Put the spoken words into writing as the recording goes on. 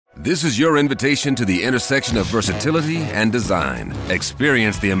This is your invitation to the intersection of versatility and design.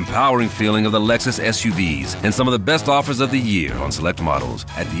 Experience the empowering feeling of the Lexus SUVs and some of the best offers of the year on select models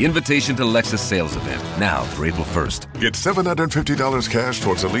at the Invitation to Lexus sales event, now through April 1st. Get $750 cash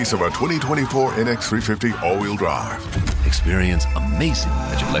towards the lease of a 2024 NX350 all-wheel drive. Experience amazing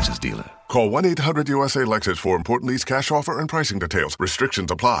at your Lexus dealer. Call 1-800-USA-LEXUS for important lease cash offer and pricing details. Restrictions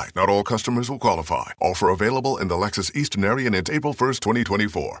apply. Not all customers will qualify. Offer available in the Lexus Eastern area and it's April 1st,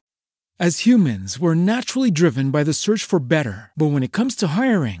 2024. As humans, we're naturally driven by the search for better. But when it comes to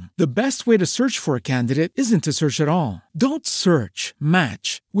hiring, the best way to search for a candidate isn't to search at all. Don't search,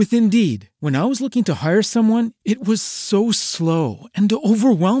 match with Indeed. When I was looking to hire someone, it was so slow and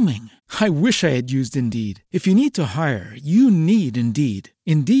overwhelming. I wish I had used Indeed. If you need to hire, you need Indeed.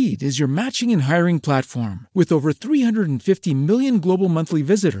 Indeed is your matching and hiring platform with over 350 million global monthly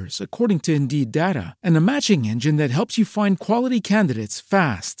visitors, according to Indeed data, and a matching engine that helps you find quality candidates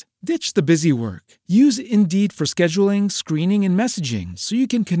fast. Ditch the busy work. Use Indeed for scheduling, screening, and messaging so you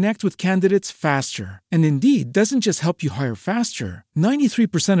can connect with candidates faster. And Indeed doesn't just help you hire faster.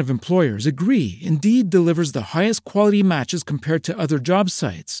 93% of employers agree Indeed delivers the highest quality matches compared to other job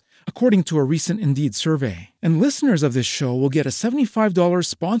sites, according to a recent Indeed survey. And listeners of this show will get a $75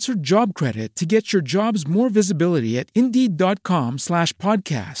 sponsored job credit to get your jobs more visibility at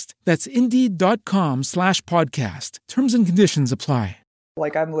Indeed.com/podcast. That's Indeed.com/podcast. Terms and conditions apply.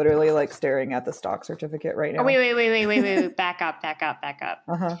 Like, I'm literally like staring at the stock certificate right now. Oh, wait. Back up.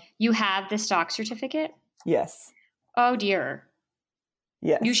 Uh-huh. You have the stock certificate? Yes. Oh, dear.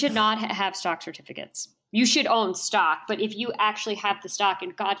 Yes. You should not have stock certificates. You should own stock, but if you actually have the stock,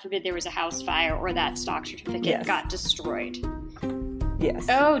 and God forbid there was a house fire or that stock certificate got destroyed. Yes.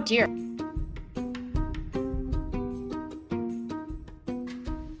 Oh, dear.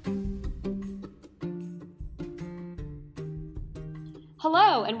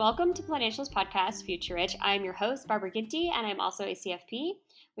 Hello, and welcome to Financials Podcast, Future Rich. I'm your host, Barbara Ginty, and I'm also a CFP,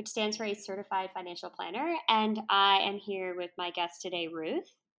 which stands for a Certified Financial Planner. And I am here with my guest today, Ruth.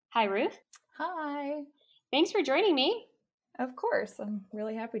 Hi, Ruth. Hi. Thanks for joining me. Of course. I'm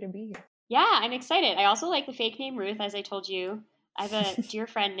really happy to be here. Yeah, I'm excited. I also like the fake name Ruth, as I told you. I have a dear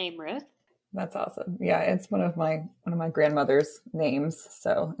friend named Ruth. That's awesome. Yeah, it's one of my grandmother's names,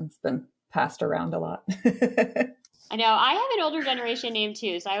 so it's been passed around a lot. I know. I have an older generation name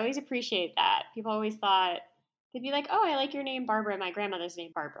too, so I always appreciate that. People always thought, they'd be like, oh, I like your name Barbara. My grandmother's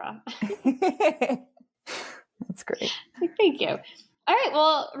name Barbara. That's great. Thank you. All right.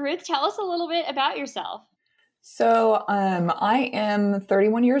 Well, Ruth, tell us a little bit about yourself. So I am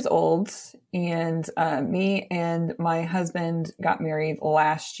 31 years old, and me and my husband got married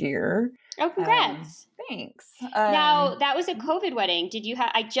last year. Oh, congrats. Thanks. Now, that was a COVID wedding. Did you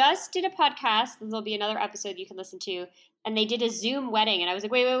I just did a podcast. There'll be another episode you can listen to. And they did a Zoom wedding. And I was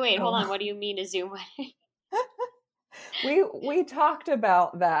like, wait, hold on. What do you mean a Zoom wedding? We talked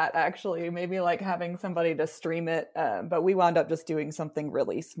about that, actually, maybe like having somebody to stream it. But we wound up just doing something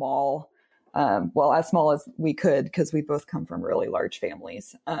really small. Well, as small as we could, because we both come from really large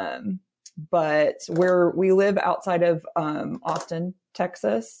families. But we live outside of Austin,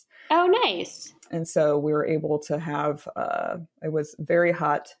 Texas. Oh, nice. And so we were able to have, it was very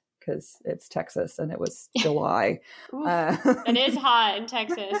hot because it's Texas and it was July. It is hot in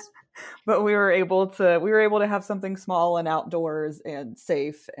Texas. But we were able to have something small and outdoors and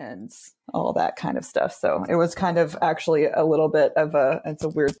safe and all that kind of stuff. So it was kind of actually a little bit of it's a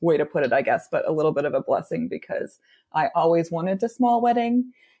weird way to put it, I guess, but a little bit of a blessing because I always wanted a small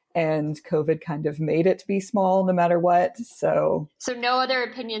wedding. And COVID kind of made it to be small no matter what. So no other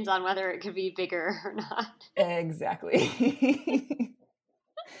opinions on whether it could be bigger or not. Exactly.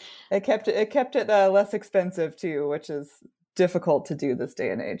 It kept it less expensive too, which is difficult to do this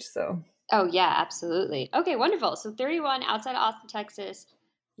day and age. So. Oh yeah, absolutely. Okay, wonderful. So 31, outside of Austin, Texas,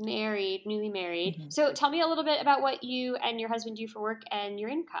 newly married. Mm-hmm. So tell me a little bit about what you and your husband do for work and your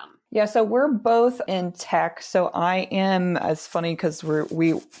income. Yeah, so we're both in tech. So I am, it's funny because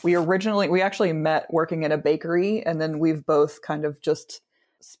we actually met working at a bakery, and then we've both kind of just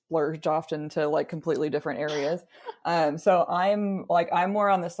splurged off into like completely different areas. So I'm more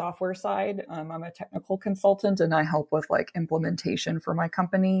on the software side. I'm a technical consultant and I help with like implementation for my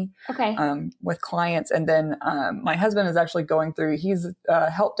company, with clients. And then my husband is actually going through, he's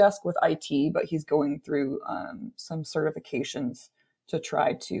help desk with IT, but he's going through some certifications to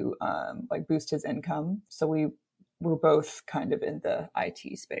try to like boost his income. So we're both kind of in the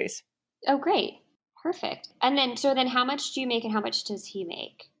IT space. Oh, great. Perfect. And then how much do you make and how much does he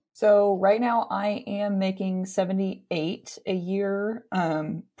make? So right now I am making $78 a year,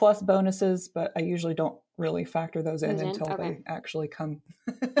 plus bonuses, but I usually don't really factor those in until Okay. they actually come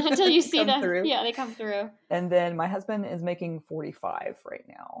Until you see come them. through. Yeah, they come through. And then my husband is making 45 right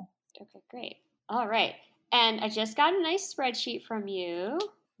now. Okay, great. All right. And I just got a nice spreadsheet from you.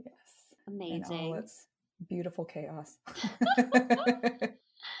 Yes. Amazing. And all its beautiful chaos.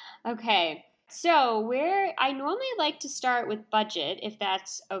 Okay. So I normally like to start with budget, if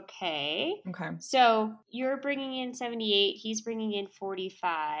that's okay. Okay. So you're bringing in 78, he's bringing in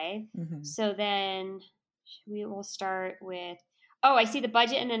 45. Mm-hmm. So then we will start with, I see the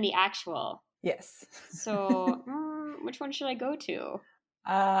budget and then the actual. Yes. So which one should I go to?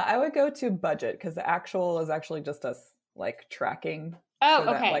 I would go to budget because the actual is actually just us like tracking. Oh,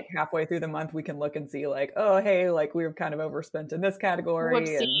 so okay. that like halfway through the month we can look and see like, oh, hey, like we were kind of overspent in this category.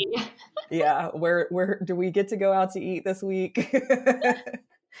 Whoopsie. And, yeah, where do we get to go out to eat this week? Did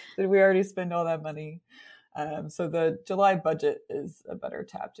we already spend all that money? So the July budget is a better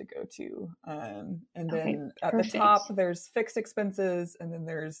tab to go to. And then at the top, there's fixed expenses and then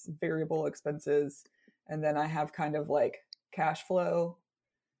there's variable expenses. And then I have kind of like cash flow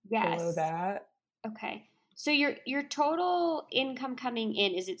below that. Okay. So your total income coming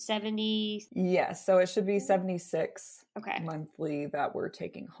in, is it 70? Yes. So it should be 76 okay. monthly that we're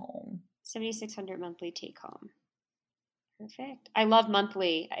taking home. 7,600 monthly take home. Perfect. I love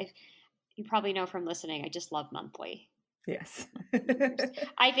monthly. You probably know from listening, I just love monthly. Yes.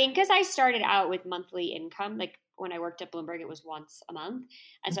 I think because I started out with monthly income, like when I worked at Bloomberg, it was once a month.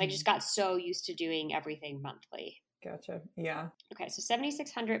 And so I just got so used to doing everything monthly. Gotcha. Yeah. Okay. So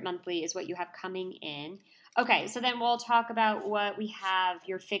 7,600 monthly is what you have coming in. Okay. So then we'll talk about what we have,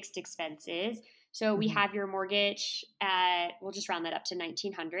 your fixed expenses. So we have your mortgage we'll just round that up to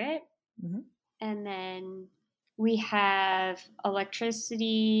 1,900. And then we have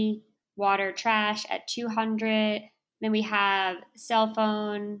electricity, water, trash at 200. Then we have cell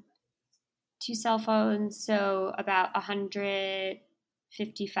phone, 2 cell phones, so about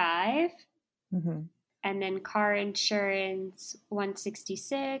 155. And then car insurance,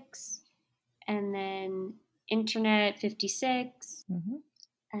 166. And then internet, 56.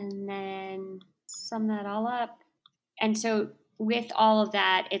 And then sum that all up. And so with all of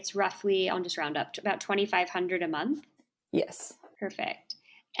that, it's roughly, I'll just round up to about 2,500 a month. Yes. Perfect.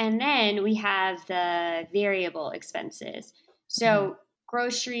 And then we have the variable expenses. So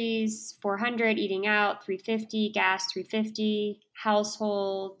groceries, 400, eating out, 350, gas, 350,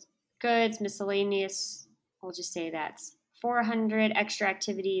 household goods, miscellaneous, we'll just say that's 400, extra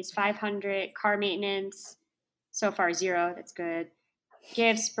activities, 500, car maintenance, so far 0, that's good.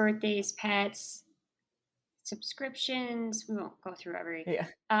 Gifts, birthdays, pets, subscriptions, we won't go through every.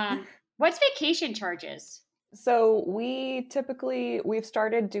 What's vacation charges? So we've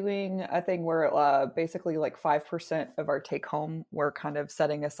started doing a thing where basically like 5% of our take home we're kind of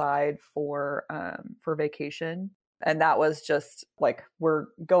setting aside for vacation. And that was just like, we're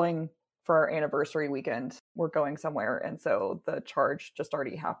going for our anniversary weekend, we're going somewhere. And so the charge just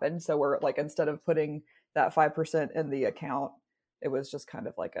already happened. So we're like, instead of putting that 5% in the account, it was just kind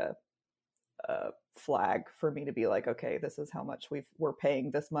of like a flag for me to be like, okay, this is how much we're paying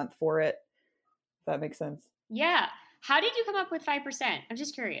this month for it. If that makes sense. Yeah. How did you come up with 5%? I'm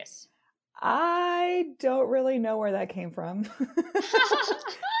just curious. I don't really know where that came from.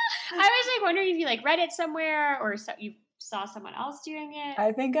 I was like wondering if you like read it somewhere or you saw someone else doing it.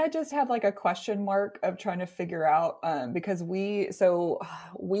 I think I just had like a question mark of trying to figure out because we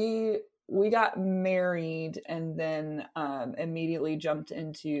got married and then immediately jumped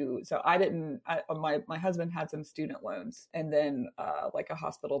into, so my husband had some student loans and then like a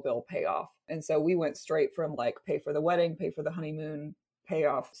hospital bill payoff. And so we went straight from like pay for the wedding, pay for the honeymoon, pay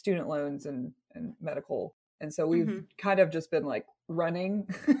off student loans and medical. And so we've kind of just been like running,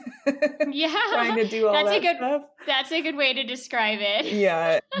 trying to do all that stuff. That's a good way to describe it.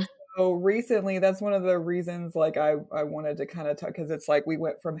 Yeah. So recently, that's one of the reasons like I wanted to kind of talk, because it's like we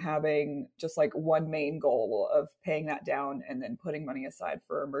went from having just like one main goal of paying that down and then putting money aside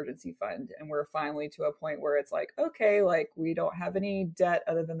for emergency fund. And we're finally to a point where it's like, okay, like we don't have any debt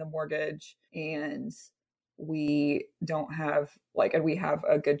other than the mortgage, and we don't have like, and we have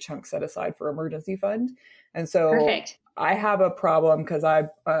a good chunk set aside for emergency fund. And so Perfect. I have a problem because I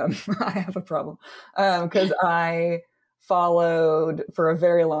followed for a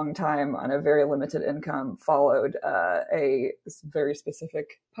very long time on a very limited income, followed a very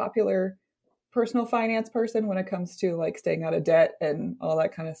specific popular personal finance person when it comes to like staying out of debt and all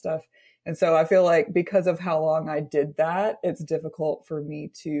that kind of stuff. And so I feel like because of how long I did that, it's difficult for me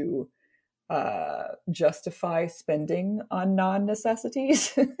to justify spending on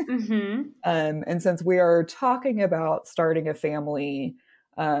non-necessities. And since we are talking about starting a family,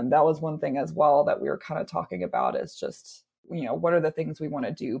 That was one thing as well that we were kind of talking about, is just, what are the things we want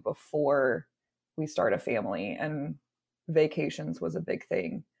to do before we start a family? And vacations was a big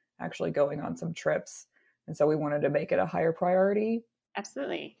thing, actually going on some trips. And so we wanted to make it a higher priority.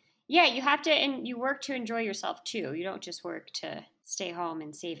 Absolutely. Yeah, you have to, and you work to enjoy yourself too. You don't just work to stay home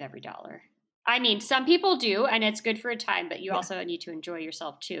and save every dollar. I mean, some people do, and it's good for a time, but you also need to enjoy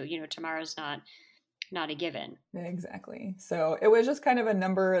yourself too. Tomorrow's not a given. Exactly. So it was just kind of a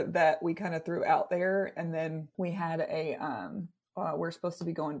number that we kind of threw out there. And then we had we're supposed to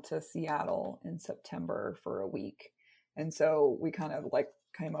be going to Seattle in September for a week. And so we kind of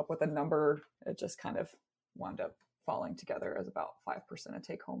came up with a number. It just kind of wound up falling together as about 5% of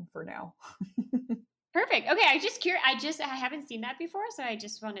take home for now. Perfect. Okay. I just curious. I haven't seen that before, so I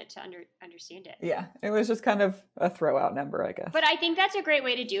just wanted to understand it. Yeah. It was just kind of a throw out number, I guess. But I think that's a great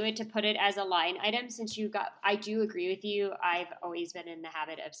way to do it, to put it as a line item, since I do agree with you. I've always been in the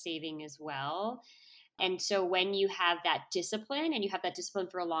habit of saving as well. And so when you have that discipline, and you have that discipline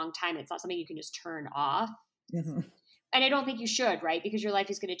for a long time, it's not something you can just turn off. Mm-hmm. And I don't think you should, right? Because your life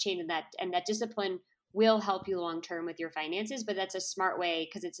is going to change, and that discipline will help you long-term with your finances, but that's a smart way,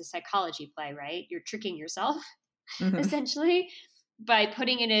 because it's a psychology play, right? You're tricking yourself essentially by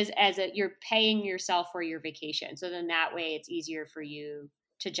putting it as you're paying yourself for your vacation. So then that way it's easier for you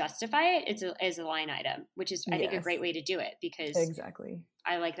to justify it as a line item, which is, I think, a great way to do it, because exactly.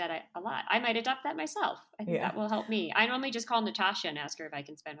 I like that a lot. I might adopt that myself. I think that will help me. I normally just call Natasha and ask her if I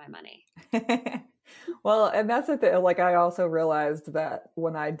can spend my money. Well, and that's the thing. I also realized that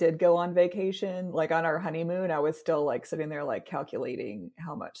when I did go on vacation, on our honeymoon, I was still sitting there calculating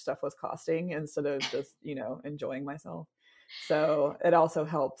how much stuff was costing instead of just, enjoying myself. So it also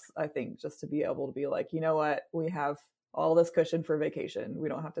helps, I think, just to be able to be you know what, we have all this cushion for vacation. We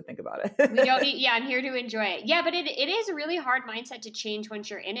don't have to think about it. We don't need, I'm here to enjoy it. Yeah, but it is a really hard mindset to change once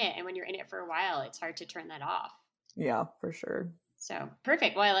you're in it. And when you're in it for a while, it's hard to turn that off. Yeah, for sure. So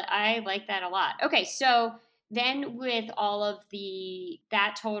perfect. Well, I like that a lot. Okay. So then with all of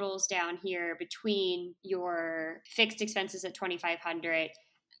that totals down here between your fixed expenses at $2,500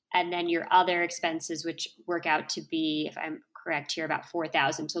 and then your other expenses, which work out to be, if I'm correct here, about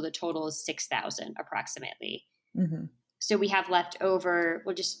 $4,000. So the total is $6,000 approximately. Mm-hmm. So we have left over,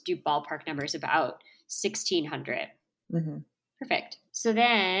 we'll just do ballpark numbers, about $1,600. Mm-hmm. Perfect. So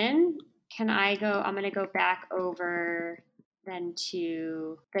then I'm going to go back over then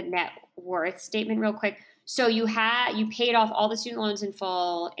to the net worth statement real quick. So you paid off all the student loans in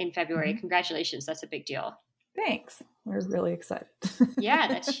full in February. Mm-hmm. Congratulations. That's a big deal. Thanks. We're really excited. Yeah,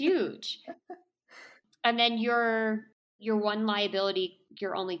 that's huge. And then your one liability,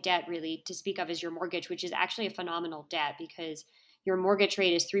 your only debt really to speak of, is your mortgage, which is actually a phenomenal debt because your mortgage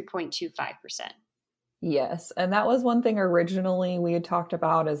rate is 3.25%. Yes. And that was one thing originally we had talked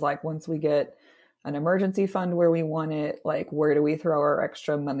about, is once we get an emergency fund where we want it, where do we throw our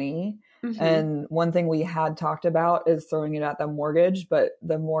extra money? Mm-hmm. And one thing we had talked about is throwing it at the mortgage. But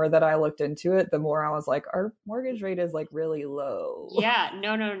the more that I looked into it, the more I was our mortgage rate is really low. Yeah,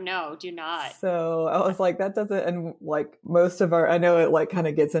 no, do not. So I was that doesn't, and most of I know it kind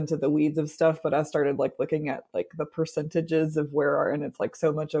of gets into the weeds of stuff, but I started looking at the percentages of and it's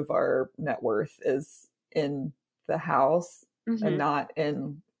so much of our net worth is in the house mm-hmm. and not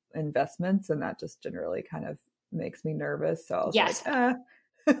in investments. And that just generally kind of makes me nervous. So I was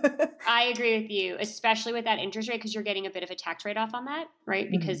I agree with you, especially with that interest rate, because you're getting a bit of a tax write-off on that, right?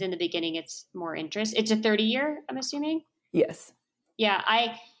 Mm-hmm. Because in the beginning, it's more interest. It's a 30-year, I'm assuming? Yes. Yeah,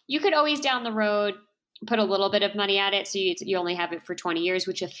 you could always down the road put a little bit of money at it, so you only have it for 20 years,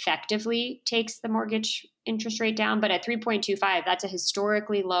 which effectively takes the mortgage interest rate down. But at 3.25, that's a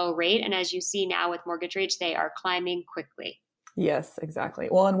historically low rate. And as you see now with mortgage rates, they are climbing quickly. Yes, exactly.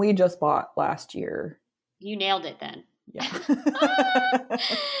 Well, and we just bought last year. You nailed it then. Yeah.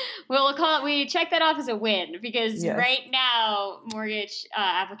 Well, we check that off as a win, because right now mortgage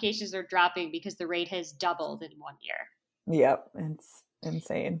applications are dropping because the rate has doubled in 1 year. Yep. It's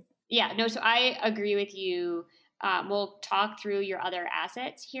insane. Yeah, no, so I agree with you. We'll talk through your other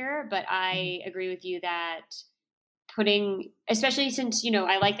assets here, but I agree with you that especially since,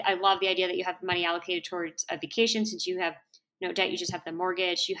 I love the idea that you have money allocated towards a vacation. Since you have no debt, you just have the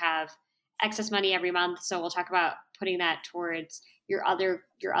mortgage, you have excess money every month. So we'll talk about putting that towards your other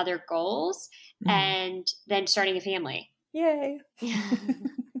goals and then starting a family. Yay.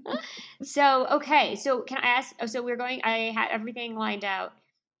 So, okay. So can I ask, I had everything lined out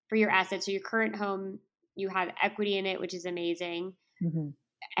for your assets. So your current home, you have equity in it, which is amazing. Mm-hmm.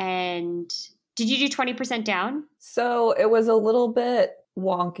 And did you do 20% down? So it was a little bit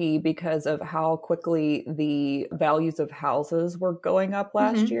wonky because of how quickly the values of houses were going up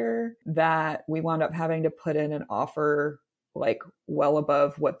last year, that we wound up having to put in an offer like well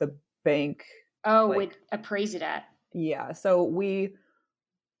above what the bank would appraise it at. Yeah. So we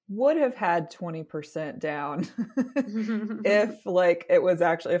would have had 20% down if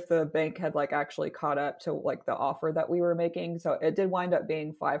the bank had like actually caught up to like the offer that we were making. So it did wind up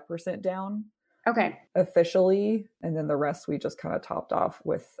being 5% down. Okay. Officially. And then the rest we just kind of topped off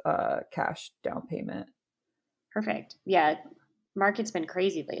with cash down payment. Perfect. Yeah. Market's been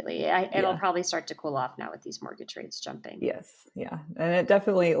crazy lately. It'll probably start to cool off now with these mortgage rates jumping. Yes. Yeah. And it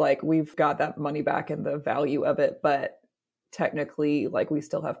definitely like we've got that money back in the value of it, but technically like we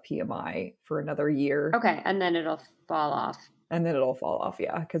still have PMI for another year. Okay. And then it'll fall off.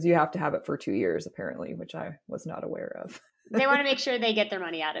 Yeah. Because you have to have it for 2 years apparently, which I was not aware of. They want to make sure they get their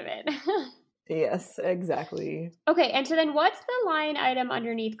money out of it. Yes, exactly. Okay. And so then what's the line item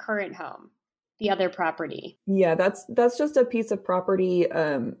underneath current home? The other property? Yeah, that's just a piece of property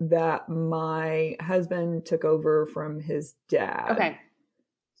that my husband took over from his dad. Okay.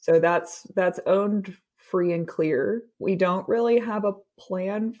 So that's owned free and clear. We don't really have a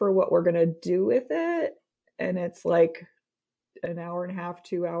plan for what we're going to do with it. And it's like an hour and a half,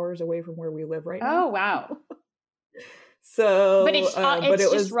 2 hours away from where we live right now. Oh, wow. So, but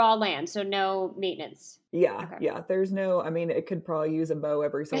it's just raw land, so no maintenance. Yeah, okay. Yeah. There's no. I mean, it could probably use a mow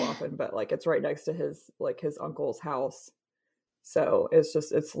every so often, but like it's right next to his uncle's house, so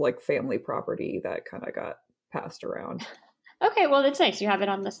it's like family property that kind of got passed around. Okay, well that's nice. You have it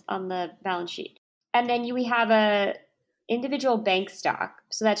on the balance sheet, and then we have a individual bank stock.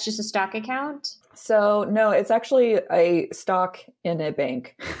 So that's just a stock account? So no, it's actually a stock in a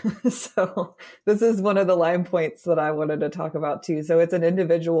bank. So this is one of the line points that I wanted to talk about too. So it's an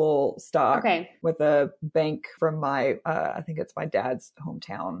individual stock with a bank from my, I think it's my dad's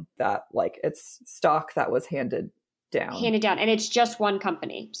hometown, that like it's stock that was handed down. And it's just one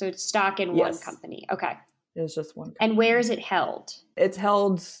company. So it's stock in one company. Okay. It's just one company. And where is it held? It's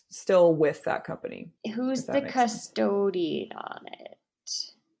held still with that company. Who's the custodian on it?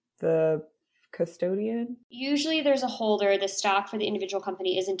 The custodian? Usually there's a holder. The stock for the individual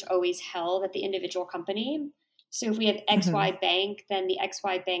company isn't always held at the individual company. So if we have XY Bank, then the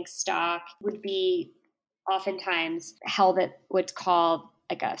XY Bank stock would be oftentimes held at what's called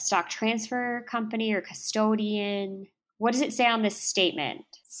like a stock transfer company or custodian. What does it say on this statement?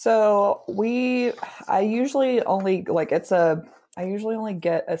 So I usually only get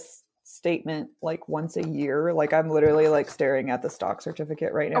a statement like once a year. Like I'm literally like staring at the stock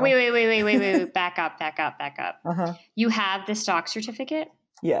certificate right now. Oh, wait. Back up. Uh-huh. You have the stock certificate?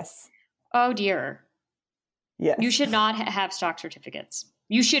 Yes. Oh dear. Yes. You should not have stock certificates.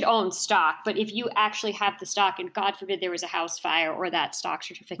 You should own stock, but if you actually have the stock and God forbid there was a house fire or that stock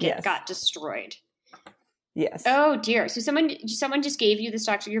certificate got destroyed. Yes. Oh dear. So someone just gave you the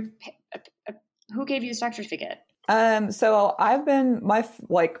stock. Who gave you the stock certificate? So I've been my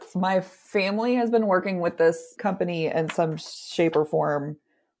family has been working with this company in some shape or form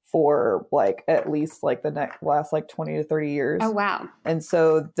for like at least like the last 20 to 30 years. Oh wow. And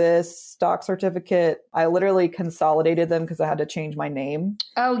so this stock certificate, I literally consolidated them because I had to change my name.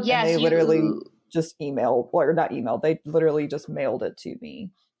 Oh yes. And they literally just they literally just mailed it to me.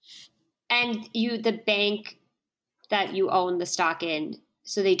 And the bank that you own the stock in,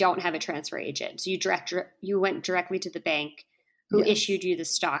 so they don't have a transfer agent. So you went directly to the bank who issued you the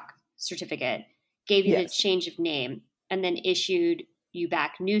stock certificate, gave you the change of name, and then issued you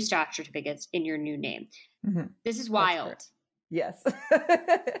back new stock certificates in your new name. Mm-hmm. This is wild. Yes.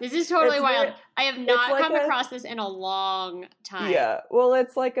 This is totally wild. I have not come across this in a long time. Yeah. Well,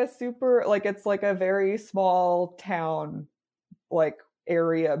 it's like it's like a very small town,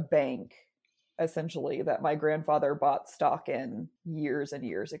 area bank, essentially, that my grandfather bought stock in years and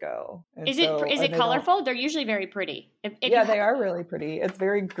years ago. And is it colorful? They're usually very pretty. They are really pretty. It's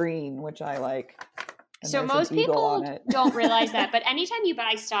very green, which I like. So most people don't realize that, but anytime you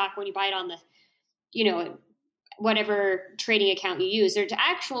buy stock, when you buy it on the, whatever trading account you use, there's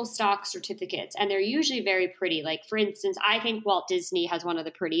actual stock certificates, and they're usually very pretty. Like, for instance, I think Walt Disney has one of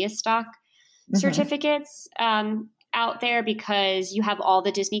the prettiest stock certificates out there, because you have all the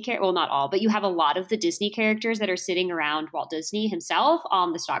Disney well, not all, but you have a lot of the Disney characters that are sitting around Walt Disney himself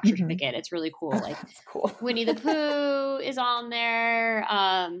on the stock certificate. It's really cool. Like, that's cool. Winnie the Pooh is on there,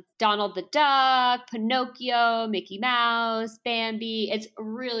 Donald the Duck, Pinocchio, Mickey Mouse, Bambi. It's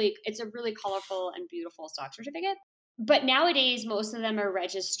a really colorful and beautiful stock certificate. But nowadays, most of them are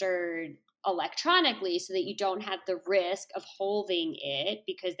registered electronically, so that you don't have the risk of holding it,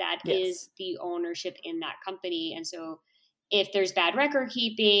 because that is the ownership in that company. And so if there's bad record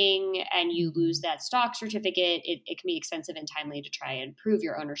keeping and you lose that stock certificate, it can be expensive and timely to try and prove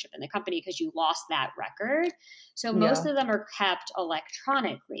your ownership in the company because you lost that record. So most of them are kept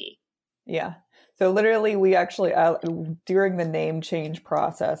electronically. Yeah. So literally we actually, during the name change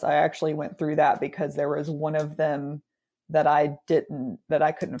process, I actually went through that because there was one of them that I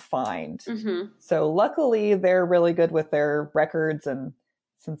couldn't find. Mm-hmm. So luckily they're really good with their records, and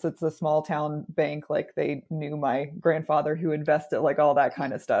since it's a small town bank, like they knew my grandfather who invested, like all that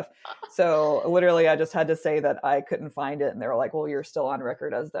kind of stuff. So literally I just had to say that I couldn't find it. And they were like, well, you're still on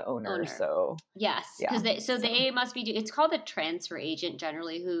record as the owner. So yes, because they must be, it's called a transfer agent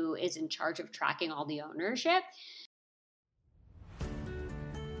generally, who is in charge of tracking all the ownership.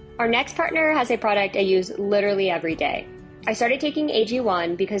 Our next partner has a product I use literally every day. I started taking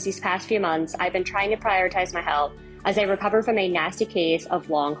AG1 because these past few months I've been trying to prioritize my health as I recover from a nasty case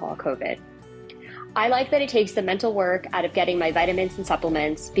of long-haul COVID. I like that it takes the mental work out of getting my vitamins and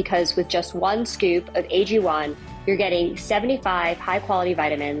supplements, because with just one scoop of AG1, you're getting 75 high-quality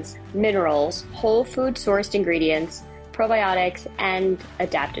vitamins, minerals, whole food-sourced ingredients, probiotics, and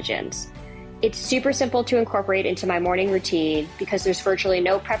adaptogens. It's super simple to incorporate into my morning routine because there's virtually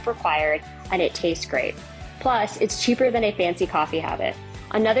no prep required, and it tastes great. Plus, it's cheaper than a fancy coffee habit.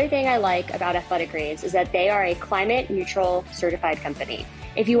 Another thing I like about Athletic Greens is that they are a climate neutral certified company.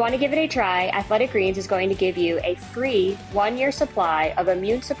 If you want to give it a try, Athletic Greens is going to give you a free 1-year supply of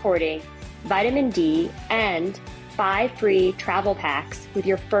immune supporting vitamin D and 5 free travel packs with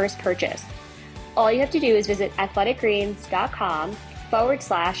your first purchase. All you have to do is visit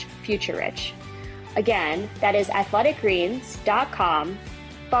athleticgreens.com/futurerich. Again, that is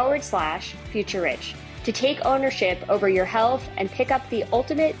athleticgreens.com/futurerich. to take ownership over your health and pick up the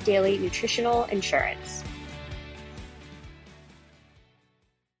ultimate daily nutritional insurance.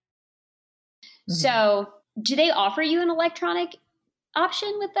 Mm-hmm. So, do they offer you an electronic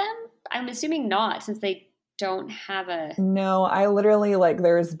option with them? I'm assuming not, since they don't have a... No, I literally,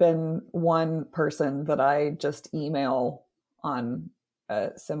 there's been one person that I just email on a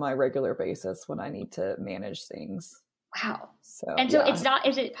semi-regular basis when I need to manage things. Wow. So it's not,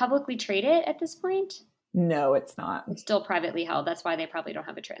 is it publicly traded at this point? No, it's not. It's still privately held. That's why they probably don't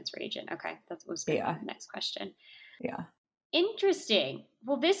have a transfer agent. Okay. That was the next question. Yeah. Interesting.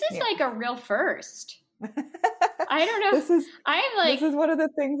 Well, this is like a real first. I don't know. This is one of the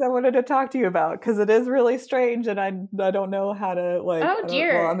things I wanted to talk to you about, because it is really strange, and I don't know how to Oh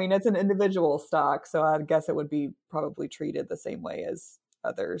dear. Well, I mean, it's an individual stock, so I guess it would be probably treated the same way as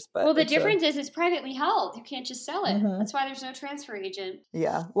others. But well, the difference is it's privately held. You can't just sell it. Mm-hmm. That's why there's no transfer agent.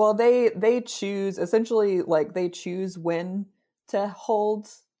 Yeah. Well, they choose essentially, they choose when to hold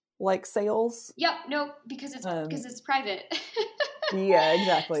sales. Yep. No, because it's private. Yeah,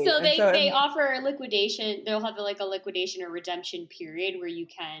 exactly. So they offer liquidation. They'll have a liquidation or redemption period where you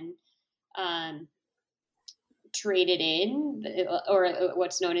can trade it in, or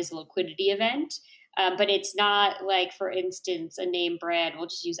what's known as a liquidity event. But it's not for instance, a name brand. We'll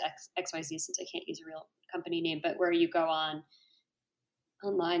just use XYZ since I can't use a real company name, but where you go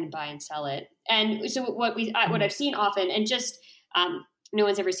online and buy and sell it. And so what I've seen often, and just no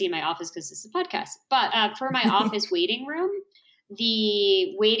one's ever seen my office because this is a podcast, but for my office waiting room,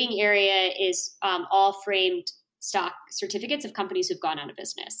 the waiting area is all framed stock certificates of companies who've gone out of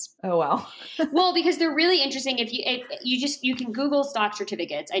business. Oh, wow. Well, because they're really interesting. If you can Google stock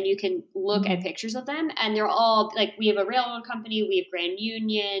certificates and you can look at pictures of them, and they're all we have a railroad company, we have Grand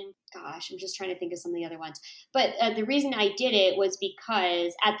Union. Gosh, I'm just trying to think of some of the other ones. But the reason I did it was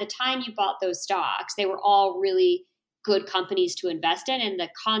because at the time you bought those stocks, they were all really good companies to invest in. And the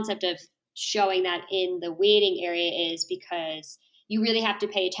concept of showing that in the waiting area is because you really have to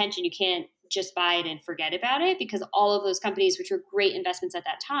pay attention. You can't just buy it and forget about it, because all of those companies, which were great investments at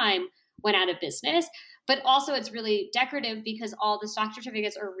that time, went out of business. But also it's really decorative because all the stock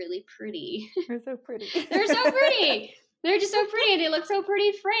certificates are really pretty. They're so pretty. They're so pretty. They're just so pretty, and they look so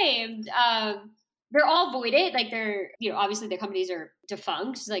pretty framed. They're all voided. They're, obviously the companies are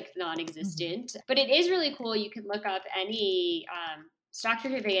defunct, non-existent. Mm-hmm. But it is really cool. You can look up any stock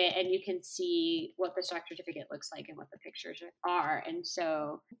certificate and you can see what the stock certificate looks like and what the pictures are. And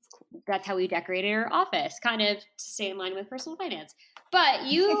so that's how we decorated our office, kind of to stay in line with personal finance. But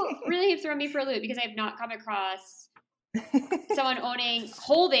you really have thrown me for a loop, because I have not come across someone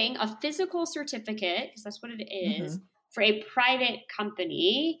holding a physical certificate, because that's what it is, for a private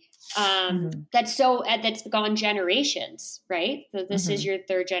company that's gone generations, right? So this is your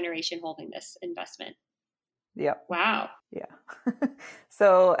third generation holding this investment. Yep. Wow. Yeah.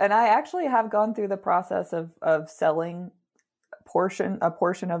 So, and I actually have gone through the process of selling a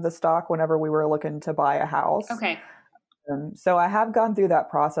portion of the stock whenever we were looking to buy a house. Okay. So I have gone through that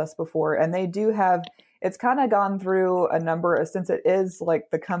process before, and they do have, it's kind of gone through a number of, since it is like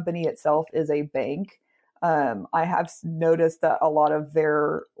the company itself is a bank. I have noticed that a lot of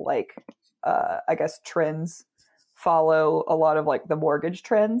their like, I guess trends follow a lot of like the mortgage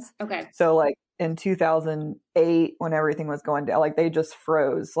trends. Okay. So like in 2008, when everything was going down, like they just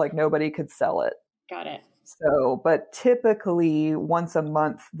froze, like nobody could sell it. Got it. So, but typically once a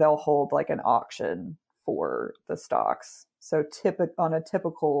month, they'll hold like an auction for the stocks. So on a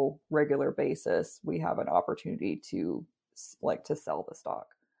typical regular basis, we have an opportunity to sell the stock.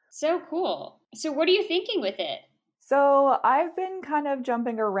 So cool. So what are you thinking with it? So I've been kind of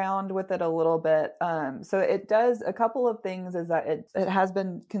jumping around with it a little bit. So it does a couple of things is that it has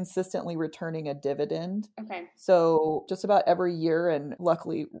been consistently returning a dividend. Okay. So just about every year, and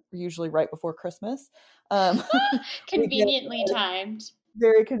luckily usually right before Christmas. Conveniently timed.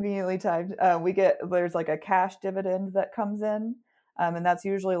 Very conveniently timed. There's like a cash dividend that comes in, and that's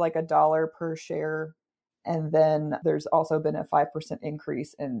usually like $1 per share. And then there's also been a 5%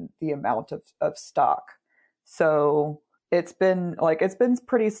 increase in the amount of stock. So it's been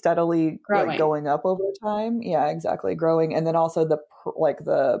pretty steadily like going up over time. Yeah, exactly. Growing. And then also the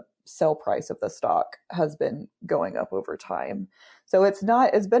sell price of the stock has been going up over time. So it's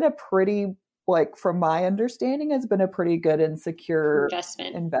been a pretty, like from my understanding, it's been a pretty good and secure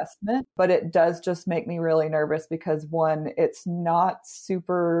investment. But it does just make me really nervous because one, it's not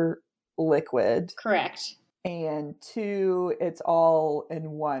super liquid. Correct. And two, it's all in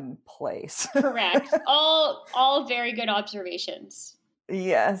one place. Correct. All very good observations.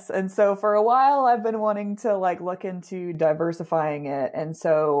 Yes. And so for a while I've been wanting to like look into diversifying it. And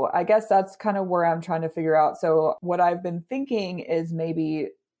so I guess that's kind of where I'm trying to figure out. So what I've been thinking is maybe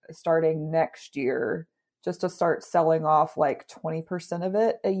starting next year, just to start selling off like 20% of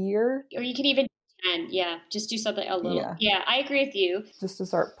it a year. Or you can even 10, just do something a little. Yeah, I agree with you. Just to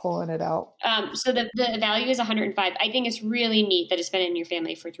start pulling it out. So the value is 105. I think it's really neat that it's been in your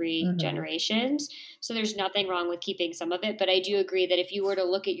family for 3 generations. So there's nothing wrong with keeping some of it. But I do agree that if you were to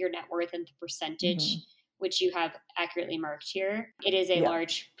look at your net worth and the percentage, which you have accurately marked here, it is a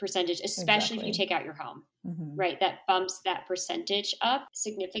large percentage, especially if you take out your home, right? That bumps that percentage up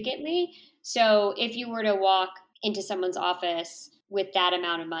significantly. So if you were to walk into someone's office with that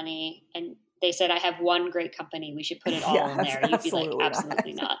amount of money and they said, I have one great company, we should put it all in there. You'd be like,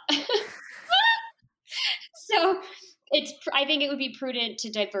 absolutely not. So I think it would be prudent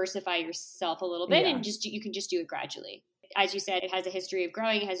to diversify yourself a little bit and you can just do it gradually. As you said, it has a history of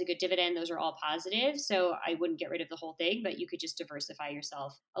growing, it has a good dividend. Those are all positive. So I wouldn't get rid of the whole thing, but you could just diversify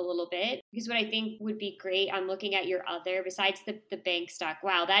yourself a little bit. Because what I think would be great, I'm looking at your other, besides the bank stock.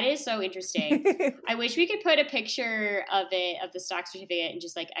 Wow, that is so interesting. I wish we could put a picture of it, of the stock certificate, and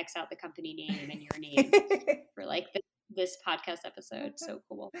just like X out the company name and your name for like this podcast episode. So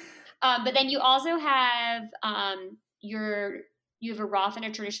cool. But then you also have you have a Roth and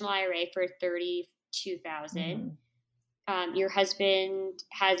a traditional IRA for $32,000. Your husband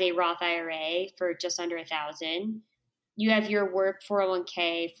has a Roth IRA for just under $1,000. You have your work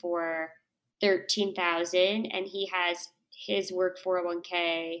 401k for $13,000, and he has his work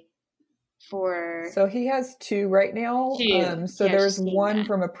 401k for. So he has 2 right now. So there's one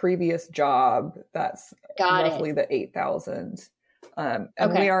from a previous job that's roughly the $8,000. And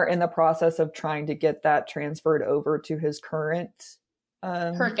we are in the process of trying to get that transferred over to his current.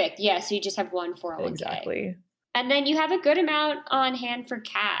 Perfect. Yeah. So you just have one 401k. Exactly. And then you have a good amount on hand for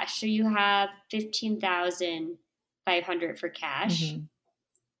cash. So you have $15,500 for cash.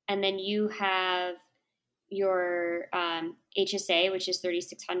 And then you have your HSA, which is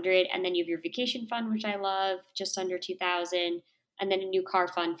 $3,600. And then you have your vacation fund, which I love, just under $2,000. And then a new car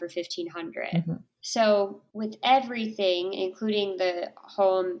fund for $1,500. So with everything, including the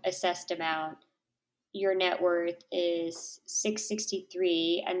home assessed amount, your net worth is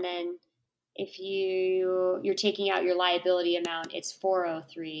 $663. And then if you're taking out your liability amount, it's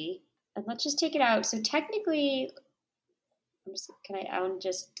 $403. And let's just take it out. So technically, I want to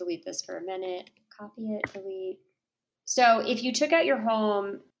just delete this for a minute. Copy it, delete. So if you took out your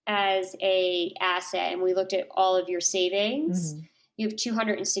home as a asset and we looked at all of your savings, you have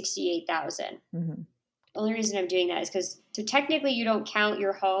 $268,000. The only reason I'm doing that is because, so technically you don't count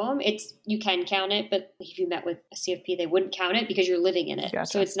your home. You can count it, but if you met with a CFP, they wouldn't count it because you're living in it. Gotcha.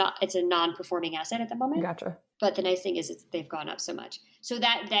 So it's a non-performing asset at the moment. Gotcha. But the nice thing is they've gone up so much. So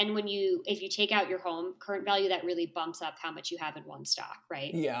that then if you take out your home current value, that really bumps up how much you have in one stock,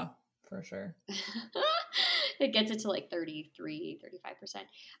 right? Yeah, for sure. It gets it to like 33,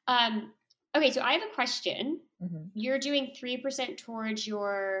 35%. Okay, so I have a question. You're doing 3% towards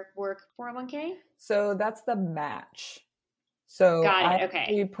your work 401k? So that's the match. So Got it. I Okay.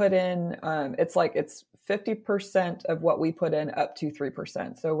 actually put in, it's 50% of what we put in up to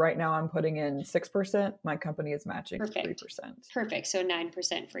 3%. So right now I'm putting in 6%. My company is matching Perfect. 3%. Perfect. So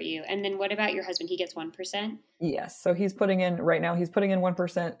 9% for you. And then what about your husband? He gets 1%? Yes. So he's putting in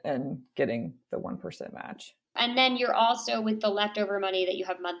 1% and getting the 1% match. And then you're also, with the leftover money that you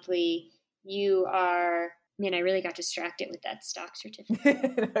have monthly, you are, man, I really got distracted with that stock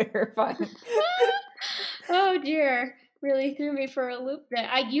certificate. No, you're fine. Oh dear. Really threw me for a loop.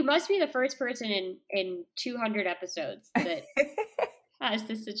 You must be the first person in 200 episodes that has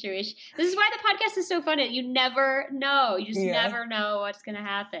this situation. This is why the podcast is so fun. You never know. You just never know what's going to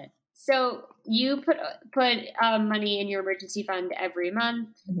happen. So you put money in your emergency fund every month,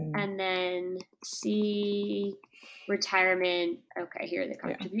 and then retirement. Okay, here are the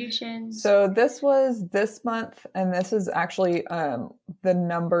contributions. Yeah. So this was this month, and this is actually the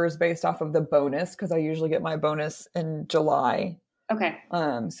numbers based off of the bonus, because I usually get my bonus in July. Okay.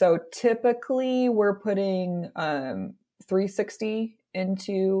 So typically we're putting $360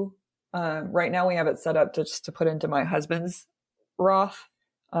 into. Right now we have it set up just to put into my husband's Roth,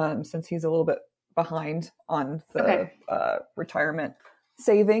 since he's a little bit behind on the retirement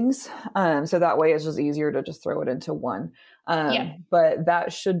savings. So that way it's just easier to just throw it into one. But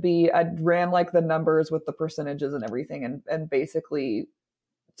that should be, I ran like the numbers with the percentages and everything. And basically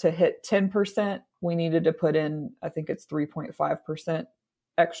to hit 10%, we needed to put in, I think it's 3.5%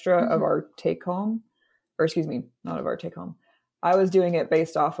 extra of our take home, or excuse me, not of our take home. I was doing it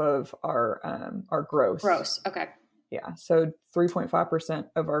based off of our gross. Gross. Okay. Yeah. So 3.5%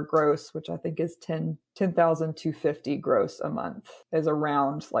 of our gross, which I think is $10,250 gross a month, is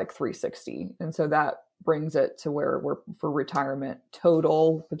around like 360. And so that brings it to where we're, for retirement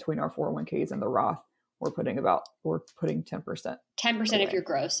total between our 401ks and the Roth, we're putting 10%. 10% of your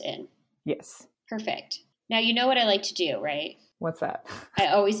gross in. Yes. Perfect. Now, you know what I like to do, right? What's that? I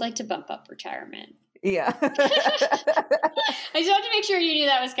always like to bump up retirement. Yeah. I just wanted to make sure you knew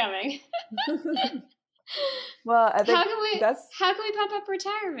that was coming. Well, I think how can we pump up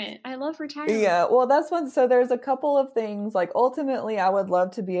retirement? I love retirement. Yeah, well, that's one. So there's a couple of things. Like ultimately, I would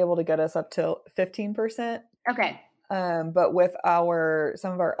love to be able to get us up to 15%. Okay. But with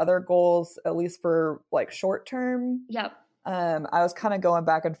some of our other goals, at least for like short term. Yep. I was kind of going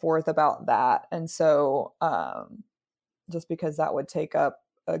back and forth about that, and so just because that would take up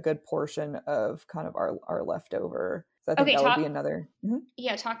a good portion of kind of our leftover. So I think that would be another. Mm-hmm.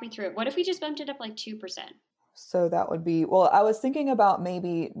 Yeah, talk me through it. What if we just bumped it up like 2%? So that would be, well, I was thinking about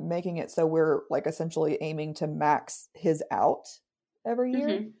maybe making it so we're like essentially aiming to max his out every year.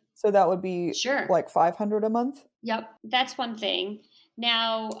 Mm-hmm. So that would be like $500 a month. Yep. That's one thing.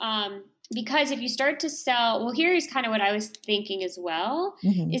 Now, because if you start to sell, well, here's kind of what I was thinking as well,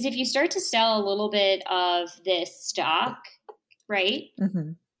 is if you start to sell a little bit of this stock, right?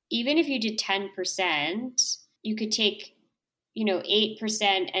 Mm-hmm. Even if you did 10%, you could take,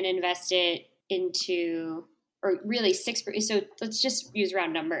 8% and invest it into, or really 6%. So let's just use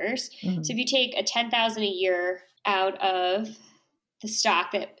round numbers. Mm-hmm. So if you take a $10,000 a year out of the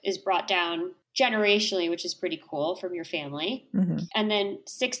stock that is brought down generationally, which is pretty cool from your family, and then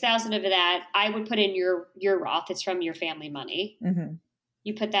 6,000 of that, I would put in your Roth. It's from your family money. Mm-hmm.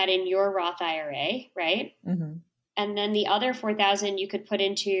 You put that in your Roth IRA, right? Mm-hmm. And then the other 4,000 you could put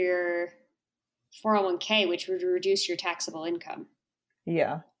into your 401k, which would reduce your taxable income.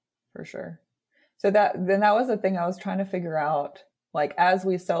 Yeah, for sure. So that was the thing I was trying to figure out. Like, as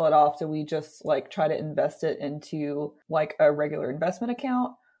we sell it off, do we just like try to invest it into like a regular investment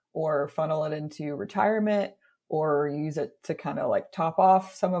account, or funnel it into retirement, or use it to kind of like top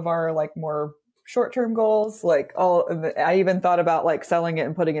off some of our like more short-term goals? Like, I even thought about like selling it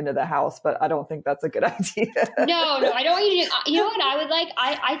and putting it into the house, but I don't think that's a good idea. No, I don't want you to do. You know what I would like?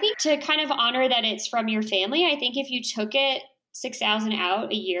 I think to kind of honor that it's from your family, I think if you took it 6,000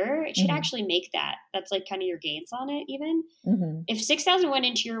 out a year, it should actually make that. That's like kind of your gains on it. Even if 6,000 went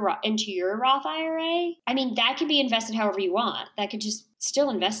into your Roth IRA, I mean, that could be invested however you want. That could just still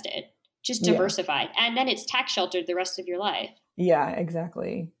invest it, just diversified, and then it's tax sheltered the rest of your life. Yeah,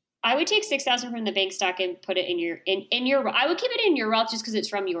 exactly. I would take 6,000 from the bank stock and put it in your. I would keep it in your Roth just because it's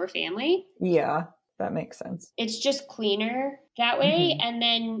from your family. Yeah, that makes sense. It's just cleaner that way. And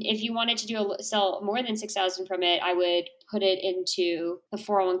then if you wanted to sell more than 6,000 from it, I would put it into the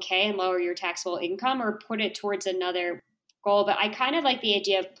 401k and lower your taxable income, or put it towards another goal. But I kind of like the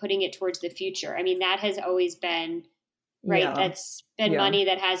idea of putting it towards the future. I mean, that has always been right. Yeah. That's been money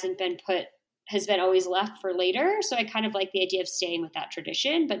that has been always left for later. So I kind of like the idea of staying with that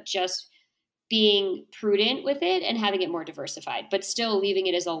tradition, but just being prudent with it and having it more diversified, but still leaving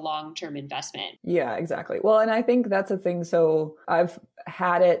it as a long-term investment. Yeah, exactly. Well, and I think that's a thing. So I've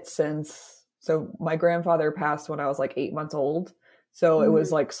had it so my grandfather passed when I was like 8 months old. So it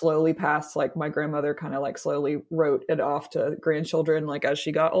was like slowly passed, like my grandmother kind of like slowly wrote it off to grandchildren, like as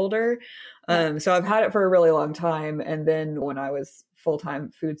she got older. So I've had it for a really long time. And then when I was full-time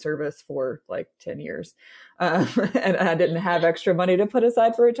food service for like 10 years, and I didn't have extra money to put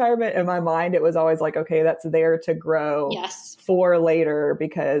aside for retirement, in my mind, it was always like, okay, that's there to grow for later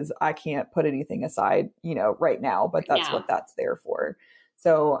because I can't put anything aside, right now, but that's what that's there for.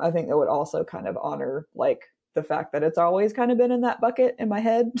 So I think it would also kind of honor like the fact that it's always kind of been in that bucket in my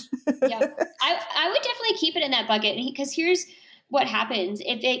head. Yeah, I would definitely keep it in that bucket because here's what happens.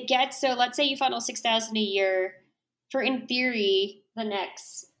 If it gets, so let's say you funnel $6,000 a year for, in theory, the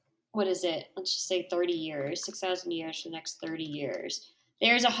next, what is it? Let's just say 30 years, 6,000 years for the next 30 years.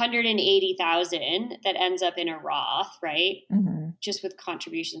 There's 180,000 that ends up in a Roth, right? Mm-hmm. Just with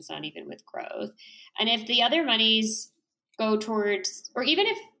contributions, not even with growth. And if the other monies go towards, or even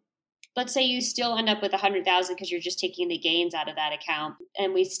if, let's say you still end up with 100,000 because you're just taking the gains out of that account,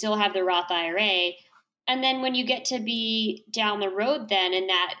 and we still have the Roth IRA. And then when you get to be down the road then, and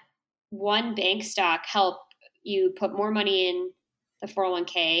that one bank stock helped you put more money in the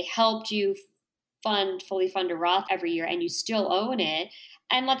 401k, helped you fully fund a Roth every year, and you still own it.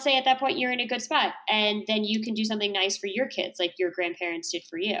 And let's say at that point you're in a good spot, and then you can do something nice for your kids like your grandparents did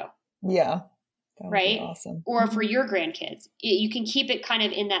for you. Yeah. Right? Awesome. Or for your grandkids. You can keep it kind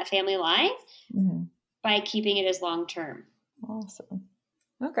of in that family line by keeping it as long-term. Awesome.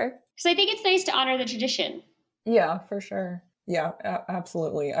 Okay. Because I think it's nice to honor the tradition. Yeah, for sure. Yeah,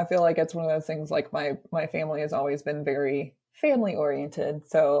 absolutely. I feel like it's one of those things, like my family has always been very family oriented.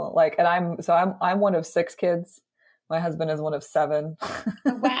 So like, and I'm one of 6 kids. My husband is one of 7.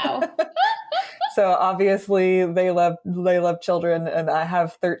 Wow. So obviously they love children, and I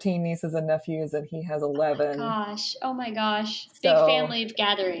have 13 nieces and nephews, and he has 11. Oh my gosh. Big family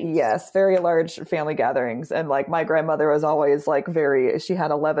gatherings. Yes, very large family gatherings. And like my grandmother was always like she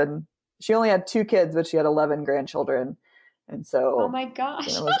only had 2 kids, but she had 11 grandchildren. And so, oh my gosh,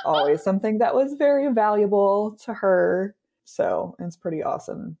 it was always something that was very valuable to her. So it's pretty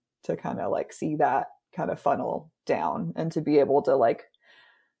awesome to kind of like see that kind of funnel down and to be able to like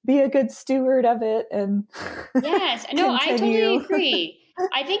be a good steward of it. And yes, no, I totally agree.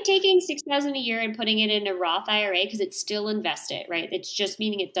 I think taking $6,000 a year and putting it in a Roth IRA, because it's still invested, right? It's just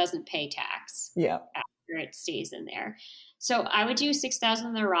meaning it doesn't pay tax. Yeah. After it stays in there. So I would do $6,000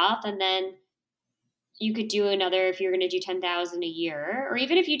 in the Roth, and then you could do another, if you're going to do $10,000 a year, or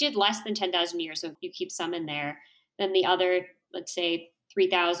even if you did less than $10,000 a year, so you keep some in there, then the other, let's say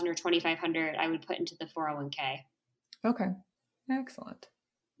 $3,000 or $2,500, I would put into the 401k. Okay. Excellent.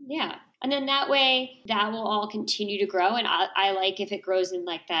 Yeah. And then that way that will all continue to grow. And I like if it grows in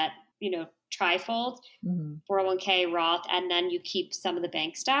like that, trifold, 401k, Roth, and then you keep some of the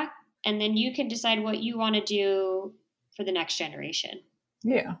bank stock, and then you can decide what you want to do for the next generation.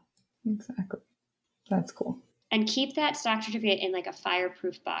 Yeah, exactly. That's cool. And keep that stock certificate in like a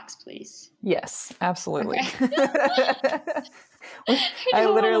fireproof box, please. Yes, absolutely. Okay. I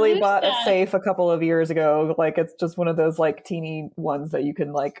literally bought a safe a couple of years ago. Like it's just one of those like teeny ones that you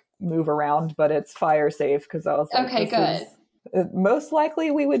can like move around, but it's fire safe because I was like, okay, good. Most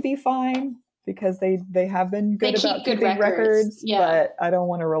likely we would be fine because they have been good about keeping records, but I don't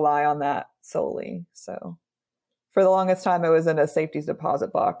want to rely on that solely. So for the longest time, it was in a safety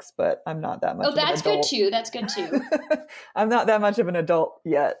deposit box, but I'm not that much of an adult. Good too. That's good too. I'm not that much of an adult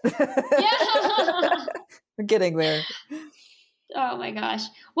yet. Yeah. We're getting there. Oh my gosh.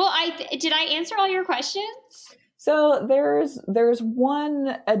 Well, did I answer all your questions? So there's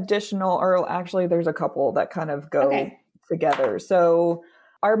one additional, or actually there's a couple that kind of go together. So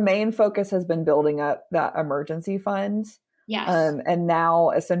our main focus has been building up that emergency fund. Yes. And now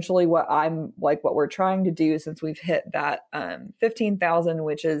essentially what we're trying to do, since we've hit that 15,000,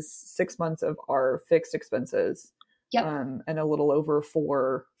 which is 6 months of our fixed expenses, and a little over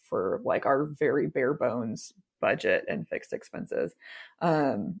 4 for like our very bare bones budget and fixed expenses.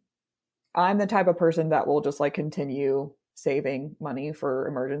 I'm the type of person that will just like continue saving money for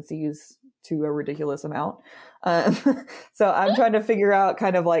emergencies to a ridiculous amount. So I'm trying to figure out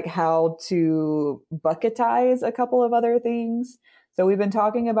kind of like how to bucketize a couple of other things. So we've been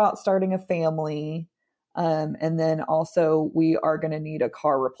talking about starting a family. And then also we are going to need a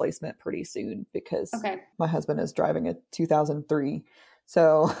car replacement pretty soon because my husband is driving a 2003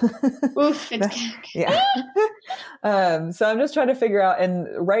 So, Oof, yeah. So I'm just trying to figure out, and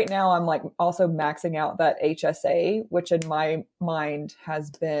right now I'm like also maxing out that HSA, which in my mind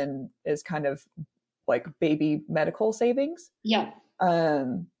is kind of like baby medical savings. Yeah.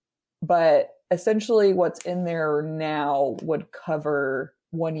 But essentially what's in there now would cover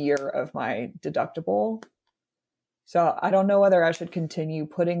 1 year of my deductible. So I don't know whether I should continue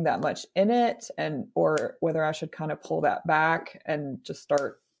putting that much in it or whether I should kind of pull that back and just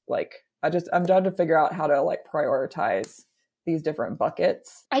start I'm trying to figure out how to like prioritize these different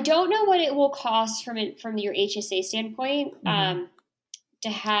buckets. I don't know what it will cost from your HSA standpoint to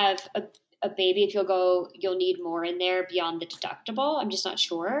have a baby. If you'll need more in there beyond the deductible. I'm just not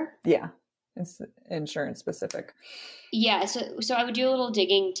sure. Yeah. It's insurance specific. Yeah. So I would do a little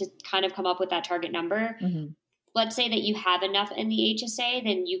digging to kind of come up with that target number. Mm-hmm. Let's say that you have enough in the HSA,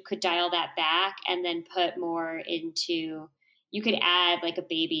 then you could dial that back and then put more into, you could add like a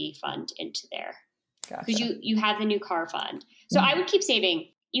baby fund into there. Because you have the new car fund. So I would keep saving.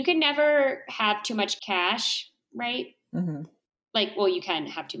 You can never have too much cash, right? Mm-hmm. Well, you can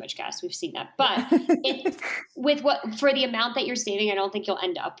have too much cash. We've seen that. But for the amount that you're saving, I don't think you'll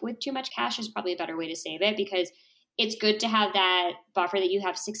end up with too much cash is probably a better way to save it, because it's good to have that buffer that you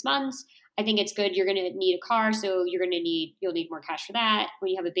have 6 months. I think it's good. You're going to need a car. So you'll need more cash for that.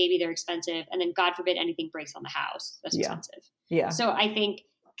 When you have a baby, they're expensive. And then God forbid anything breaks on the house. That's expensive. Yeah. So I think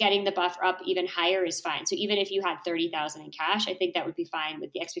getting the buffer up even higher is fine. So even if you had $30,000 in cash, I think that would be fine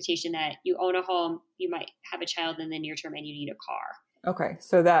with the expectation that you own a home, you might have a child in the near term, and you need a car. Okay.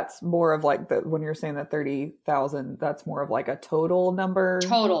 So that's more of like when you're saying that 30,000, that's more of like a total number.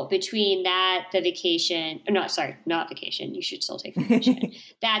 Total between that, the vacation, not vacation. You should still take vacation.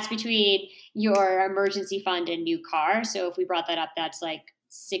 That's between your emergency fund and new car. So if we brought that up, that's like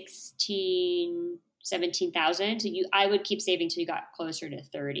 17,000. So I would keep saving till you got closer to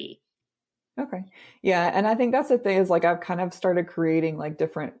 30. Okay. Yeah. And I think that's the thing is like, I've kind of started creating like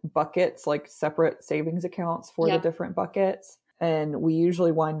different buckets, like separate savings accounts for the different buckets. And we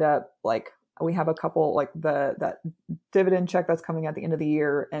usually wind up like, we have a couple like that dividend check that's coming at the end of the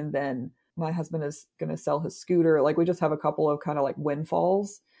year. And then my husband is going to sell his scooter. Like we just have a couple of kind of like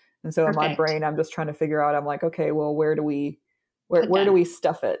windfalls. And so in my brain, I'm just trying to figure out, I'm like, okay, well, where do we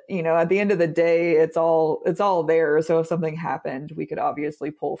stuff it? At the end of the day, it's all there. So if something happened, we could obviously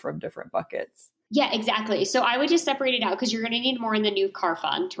pull from different buckets. Yeah, exactly. So I would just separate it out because you're going to need more in the new car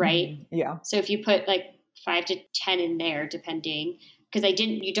fund, right? Mm-hmm. Yeah. So if you put like 5 to 10 in there, depending, because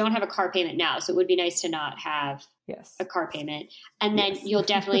you don't have a car payment now. So it would be nice to not have a car payment. And then you'll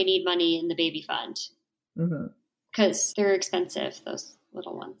definitely need money in the baby fund because they're expensive, those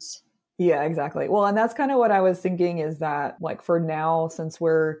little ones. Yeah, exactly. Well, and that's kind of what I was thinking is that like for now, since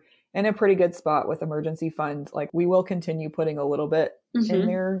we're in a pretty good spot with emergency fund, like we will continue putting a little bit in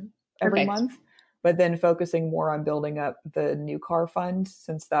there every month, but then focusing more on building up the new car fund,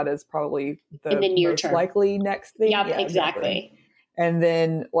 since that is probably the near most term likely next thing. Yep, exactly. And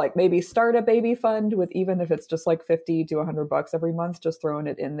then like maybe start a baby fund with, even if it's just like $50 to $100 every month, just throwing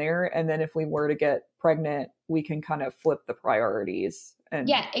it in there. And then if we were to get pregnant, we can kind of flip the priorities and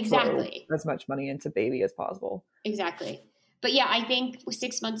throw as much money into baby as possible. Exactly. But yeah, I think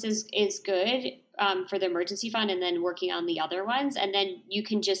 6 months is good for the emergency fund, and then working on the other ones. And then you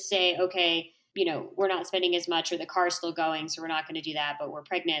can just say, okay, we're not spending as much, or the car's still going, so we're not going to do that, but we're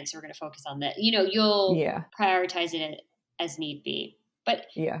pregnant, so we're going to focus on that. You'll prioritize it as need be. But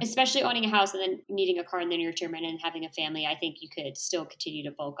especially owning a house and then needing a car in the near term and then having a family, I think you could still continue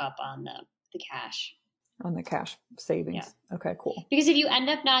to bulk up on the cash. On the cash savings. Yeah. Okay, cool. Because if you end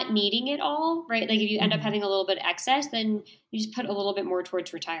up not needing it all, right? Like if you end up having a little bit of excess, then you just put a little bit more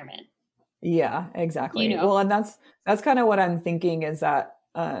towards retirement. Yeah, exactly. Well, and that's kind of what I'm thinking is that,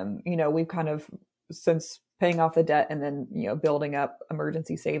 we've kind of, since paying off the debt and then, building up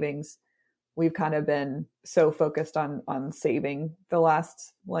emergency savings, we've kind of been so focused on saving the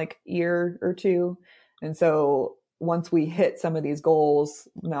last like year or two. And so once we hit some of these goals,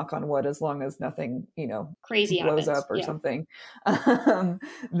 knock on wood, as long as nothing, crazy blows happens. up or something,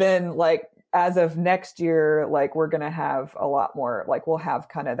 then like as of next year, like we're going to have a lot more, like we'll have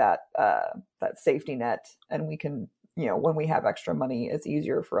kind of that safety net, and we can, when we have extra money, it's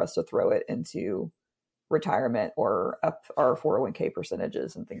easier for us to throw it into retirement or up our 401k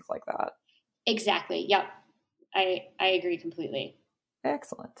percentages and things like that. Exactly. Yep. I agree completely.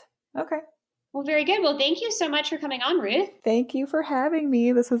 Excellent. Okay. Well, very good. Well, thank you so much for coming on, Ruth. Thank you for having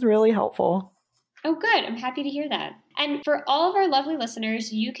me. This was really helpful. Oh, good. I'm happy to hear that. And for all of our lovely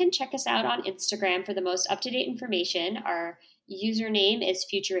listeners, you can check us out on Instagram for the most up-to-date information. Our username is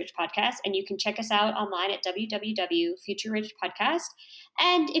Future Rich Podcast, and you can check us out online at www.futurerichpodcast.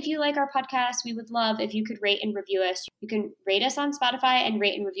 And if you like our podcast, we would love if you could rate and review us. You can rate us on Spotify and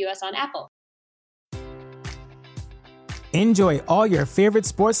rate and review us on Apple. Enjoy all your favorite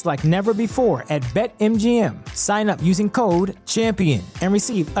sports like never before at BetMGM. Sign up using code CHAMPION and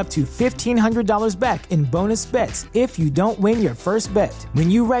receive up to $1,500 back in bonus bets if you don't win your first bet. When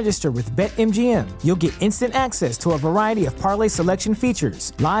you register with BetMGM, you'll get instant access to a variety of parlay selection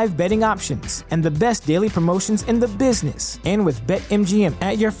features, live betting options, and the best daily promotions in the business. And with BetMGM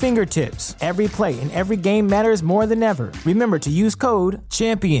at your fingertips, every play and every game matters more than ever. Remember to use code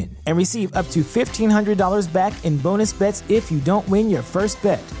CHAMPION and receive up to $1,500 back in bonus bets if you don't win your first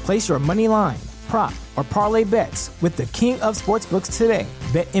bet. Place your money line, prop, or parlay bets with the king of sportsbooks today.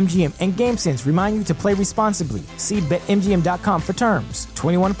 BetMGM and GameSense remind you to play responsibly. See BetMGM.com for terms.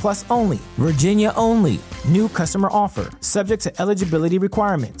 21 plus only. Virginia only. New customer offer. Subject to eligibility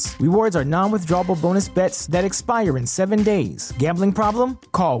requirements. Rewards are non-withdrawable bonus bets that expire in 7 days. Gambling problem?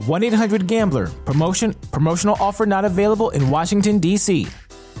 Call 1-800-GAMBLER. Promotional offer not available in Washington, D.C.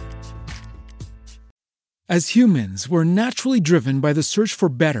 As humans, we're naturally driven by the search for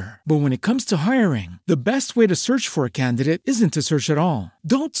better. But when it comes to hiring, the best way to search for a candidate isn't to search at all.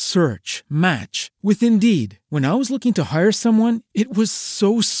 Don't search, match with Indeed. When I was looking to hire someone, it was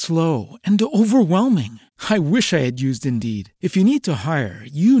so slow and overwhelming. I wish I had used Indeed. If you need to hire,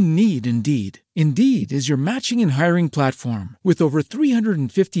 you need Indeed. Indeed is your matching and hiring platform with over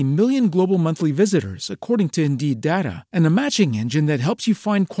 350 million global monthly visitors, according to Indeed data, and a matching engine that helps you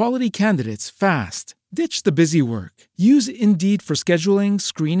find quality candidates fast. Ditch the busy work. Use Indeed for scheduling,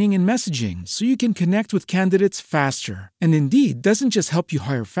 screening, and messaging so you can connect with candidates faster. And Indeed doesn't just help you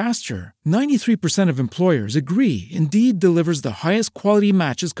hire faster. 93% of employers agree Indeed delivers the highest quality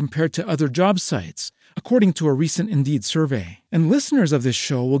matches compared to other job sites, according to a recent Indeed survey. And listeners of this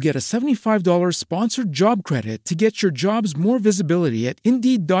show will get a $75 sponsored job credit to get your jobs more visibility at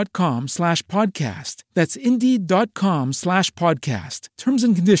Indeed.com/podcast. That's Indeed.com/podcast. Terms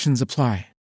and conditions apply.